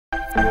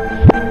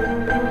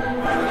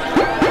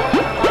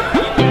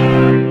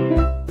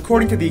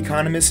According to The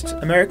Economist,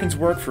 Americans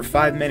work for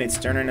 5 minutes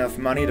to earn enough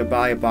money to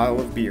buy a bottle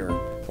of beer,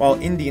 while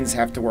Indians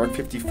have to work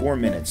 54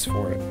 minutes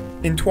for it.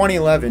 In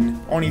 2011,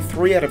 only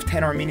 3 out of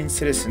 10 Armenian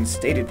citizens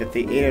stated that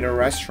they ate at a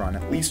restaurant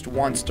at least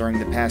once during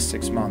the past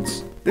 6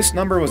 months. This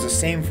number was the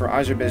same for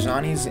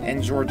Azerbaijanis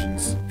and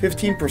Georgians.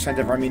 15%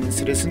 of Armenian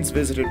citizens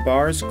visited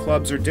bars,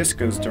 clubs, or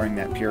discos during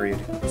that period.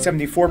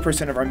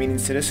 74% of Armenian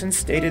citizens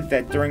stated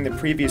that during the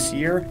previous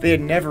year, they had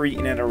never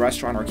eaten at a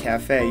restaurant or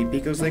cafe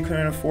because they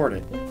couldn't afford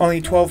it.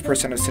 Only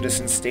 12% of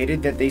citizens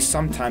stated that they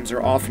sometimes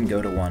or often go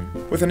to one.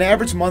 With an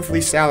average monthly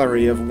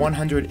salary of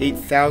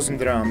 108,000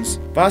 dirhams,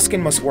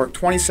 Vaskin must work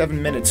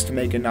 27 minutes to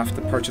make enough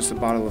to purchase a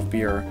bottle of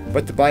beer,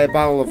 but to buy a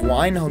bottle of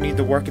wine, he'll need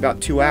to work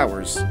about 2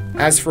 hours.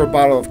 As for a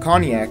bottle of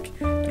cognac,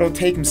 it'll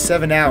take him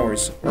 7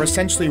 hours, or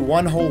essentially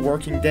 1 whole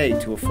working day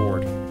to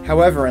afford.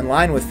 However, in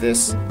line with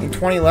this, in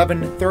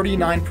 2011,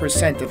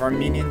 39% of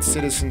Armenian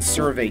citizens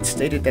surveyed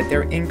stated that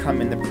their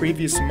income in the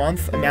previous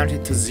month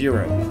amounted to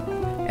 0.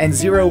 And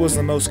 0 was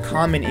the most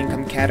common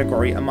income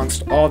category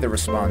amongst all the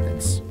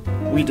respondents.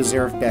 We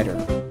deserve better.